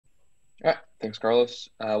Thanks, Carlos.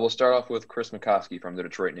 We'll start off with Chris McCoskey from the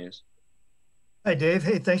Detroit News. Hi, Dave.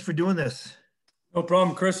 Hey, thanks for doing this. No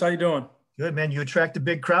problem, Chris. How you doing? Good, man. You attract a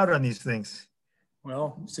big crowd on these things.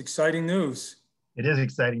 Well, it's exciting news. It is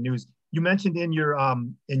exciting news. You mentioned in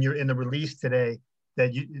the release today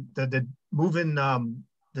that the moving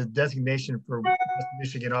the designation for West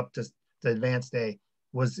Michigan up to advanced A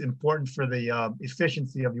was important for the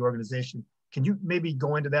efficiency of the organization. Can you maybe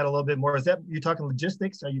go into that a little bit more? Is that you talking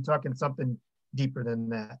logistics? Are you talking something deeper than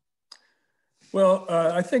that? Well,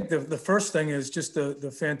 I think the first thing is just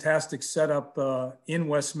the fantastic setup in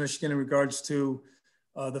West Michigan in regards to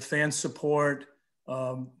the fan support,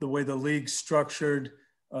 the way the league's structured,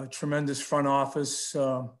 tremendous front office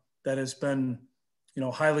that has been,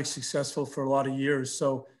 highly successful for a lot of years.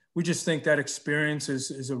 So we just think that experience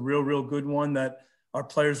is a real good one that our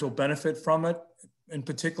players will benefit from it, and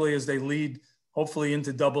particularly as they lead, hopefully,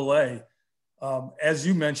 into AA. As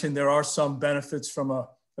you mentioned, there are some benefits from a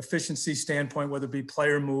efficiency standpoint, whether it be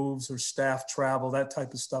player moves or staff travel, that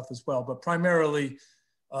type of stuff as well. But primarily,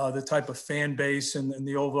 the type of fan base and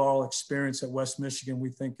the overall experience at West Michigan, we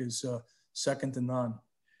think is second to none.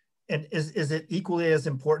 And is it equally as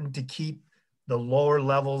important to keep the lower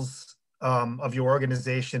levels of your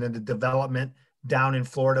organization and the development down in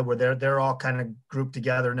Florida, where they're all kind of grouped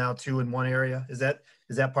together now too in one area? Is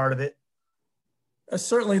that part of it?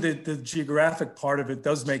 Certainly the geographic part of it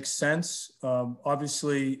does make sense.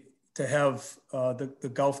 Obviously, to have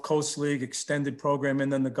the Gulf Coast League extended program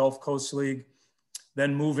and then the Gulf Coast League,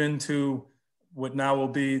 then move into what now will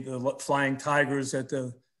be the Flying Tigers at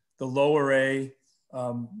the lower A,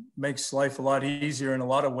 makes life a lot easier in a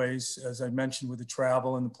lot of ways, as I mentioned, with the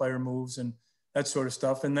travel and the player moves and that sort of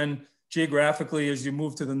stuff. And then geographically, as you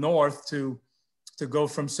move to the north to go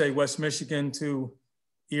from, say, West Michigan to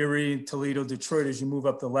Erie, Toledo, Detroit, as you move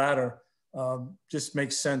up the ladder, just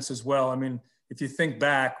makes sense as well. I mean, if you think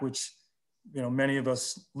back, which, many of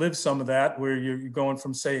us live some of that, where you're going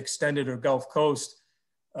from, say, extended or Gulf Coast,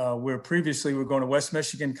 where previously we're going to West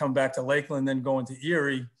Michigan, come back to Lakeland, then going to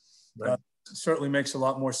Erie, right. Certainly makes a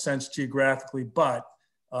lot more sense geographically. But,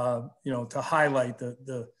 to highlight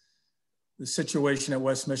the situation at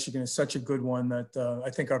West Michigan is such a good one that I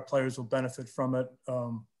think our players will benefit from it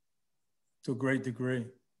to a great degree.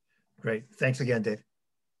 Great. Thanks again, Dave.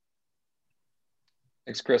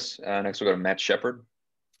 Thanks, Chris. Next, we'll go to Matt Shepard.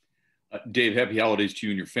 Dave, happy holidays to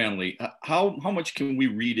you and your family. How much can we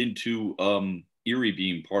read into Erie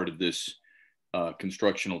being part of this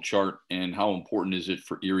constructional chart, and how important is it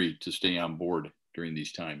for Erie to stay on board during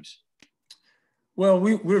these times? Well,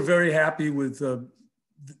 we're very happy with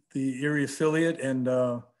the Erie affiliate, and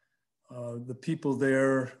the people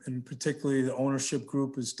there, and particularly the ownership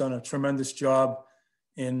group, has done a tremendous job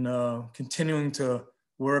in continuing to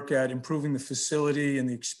work at improving the facility and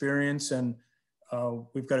the experience. And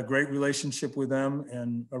we've got a great relationship with them,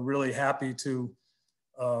 and are really happy to,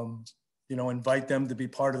 invite them to be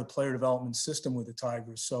part of the player development system with the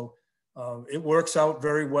Tigers. So it works out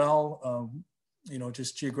very well.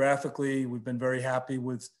 Just geographically, we've been very happy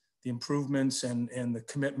with the improvements and the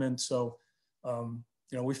commitment. So,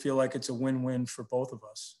 we feel like it's a win-win for both of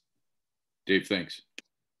us. Dave, thanks.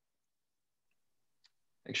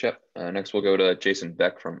 Thanks, Shep. Next, we'll go to Jason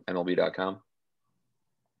Beck from MLB.com.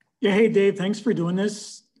 Yeah, hey, Dave, thanks for doing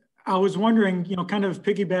this. I was wondering, kind of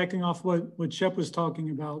piggybacking off what Shep was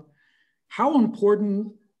talking about, how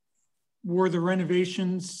important were the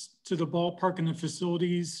renovations to the ballpark and the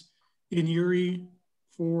facilities in Erie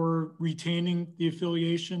for retaining the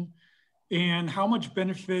affiliation? And how much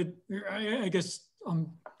benefit, I guess,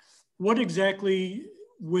 what exactly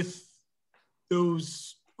with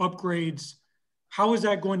those upgrades, how is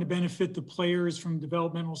that going to benefit the players from a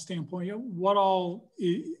developmental standpoint? What all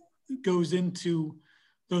goes into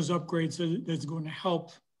those upgrades that's going to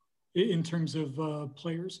help in terms of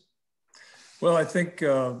players? Well, I think,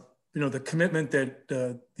 the commitment that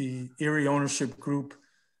the Erie ownership group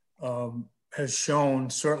has shown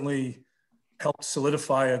certainly helped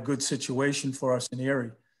solidify a good situation for us in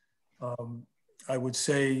Erie. I would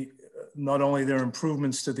say not only there are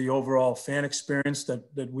improvements to the overall fan experience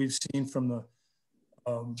that we've seen from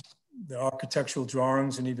the architectural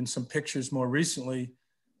drawings and even some pictures more recently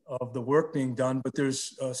of the work being done, but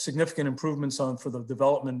there's significant improvements for the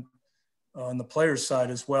development on the players'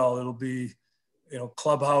 side as well. It'll be,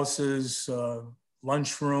 clubhouses,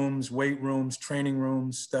 lunch rooms, weight rooms, training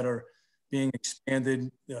rooms that are being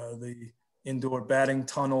expanded. The indoor batting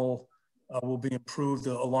tunnel will be improved,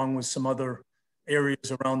 along with some other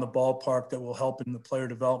areas around the ballpark that will help in the player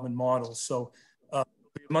development model. So it'll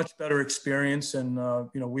be a much better experience. And,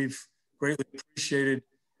 we've greatly appreciated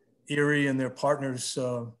Erie and their partners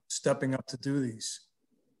stepping up to do these.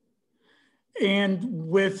 And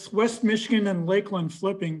with West Michigan and Lakeland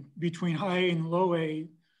flipping between high A and low A,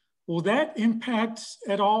 will that impact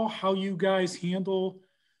at all how you guys handle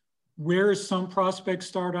where some prospects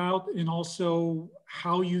start out and also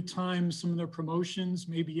how you time some of their promotions,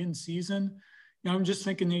 maybe in season? You know, I'm just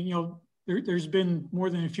thinking that, you know, there's been more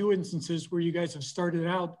than a few instances where you guys have started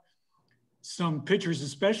out some pitchers,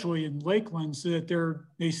 especially in Lakeland, so that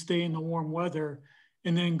they stay in the warm weather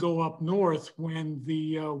and then go up north when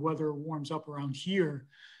the weather warms up around here.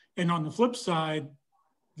 And on the flip side,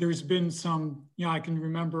 there's been some, you know, I can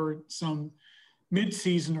remember some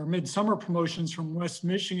mid-season or midsummer promotions from West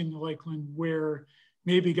Michigan to Lakeland where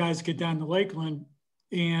maybe guys get down to Lakeland,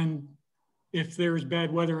 and if there's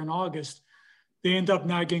bad weather in August, they end up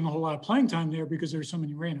not getting a whole lot of playing time there because there's so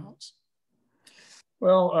many rainouts.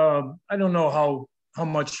 Well, I don't know how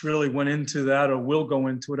much really went into that or will go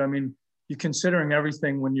into it. I mean, you're considering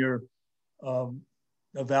everything when you're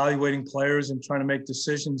evaluating players and trying to make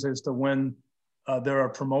decisions as to when there are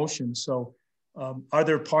promotions. So are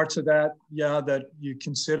there parts of that? Yeah, that you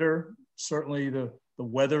consider. Certainly the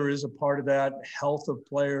weather is a part of that, health of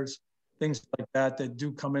players, things like that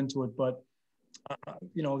do come into it. But,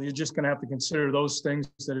 you know, you're just going to have to consider those things,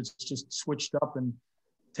 that it's just switched up, and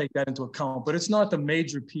take that into account. But it's not the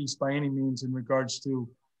major piece by any means in regards to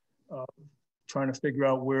trying to figure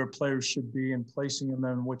out where players should be and placing them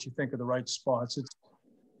in what you think are the right spots. It's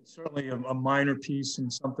certainly a minor piece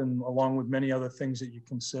and something along with many other things that you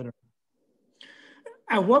consider.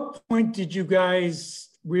 At what point did you guys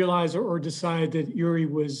realize or decide that Erie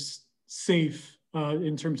was safe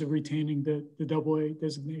in terms of retaining the AA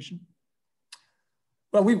designation?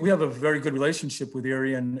 Well, we have a very good relationship with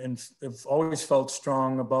Erie and have always felt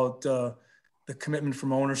strong about the commitment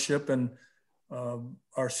from ownership and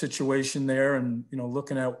our situation there. And, you know,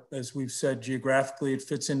 looking at, as we've said, geographically, it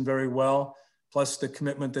fits in very well, plus the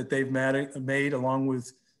commitment that they've made along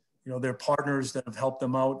with, you know, their partners that have helped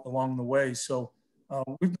them out along the way. So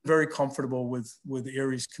we've been very comfortable with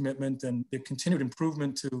Erie's commitment and the continued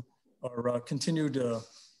improvement to our continued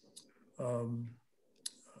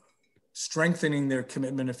strengthening their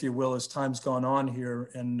commitment, if you will, as time's gone on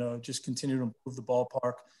here, and just continue to improve the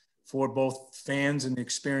ballpark for both fans and the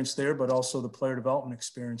experience there, but also the player development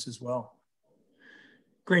experience as well.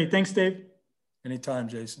 Great. Thanks, Dave. Anytime,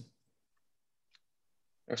 Jason.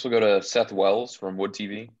 Next we'll go to Seth Wells from Wood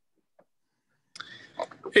TV.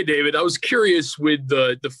 Hey, David, I was curious with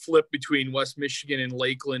the flip between West Michigan and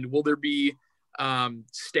Lakeland, will there be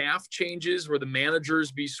staff changes? Will the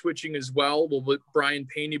managers be switching as well? Will Brian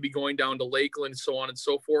Pena be going down to Lakeland, so on and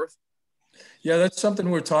so forth? Yeah, that's something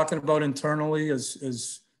we're talking about internally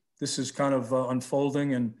as this is kind of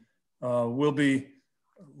unfolding, and we'll be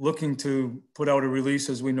looking to put out a release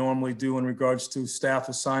as we normally do in regards to staff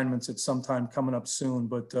assignments at some time coming up soon,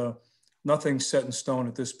 but nothing's set in stone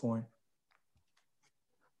at this point.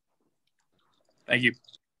 Thank you.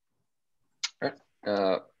 All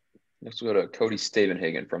right. Next we'll go to Cody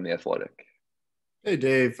Stavenhagen from The Athletic. Hey,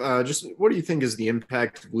 Dave. Just what do you think is the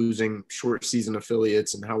impact of losing short season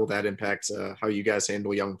affiliates, and how will that impact how you guys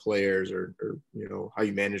handle young players, or you know, how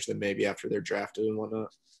you manage them maybe after they're drafted and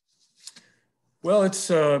whatnot? Well, it's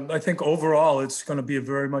I think overall it's going to be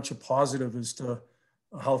very much a positive as to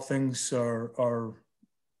how things are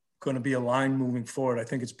going to be aligned moving forward. I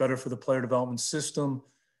think it's better for the player development system.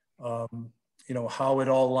 You know, how it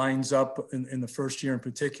all lines up in the first year in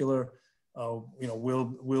particular. You know,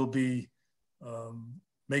 we'll be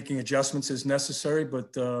making adjustments as necessary,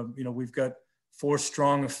 but you know, we've got 4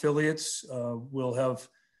 strong affiliates. We'll have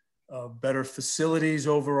better facilities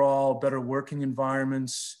overall, better working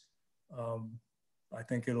environments. I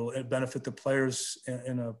think it'll benefit the players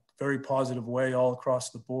in a very positive way all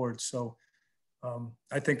across the board. So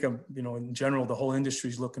I think, you know, in general, the whole industry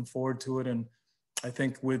is looking forward to it. And I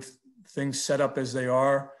think with things set up as they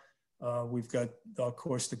are, we've got, of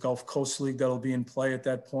course, the Gulf Coast League that'll be in play at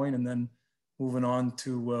that point, and then moving on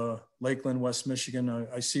to Lakeland, West Michigan.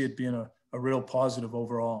 I see it being a real positive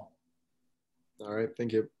overall. All right,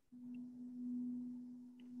 thank you.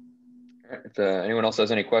 All right. If anyone else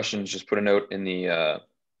has any questions, just put a note in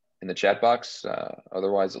the chat box.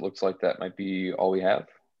 Otherwise, it looks like that might be all we have.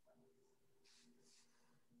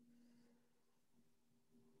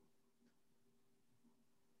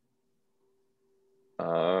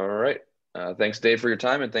 All right. Thanks, Dave, for your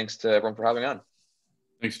time, and thanks to everyone for having on.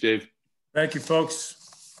 Thanks, Dave. Thank you,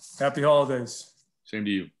 folks. Happy holidays. Same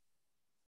to you.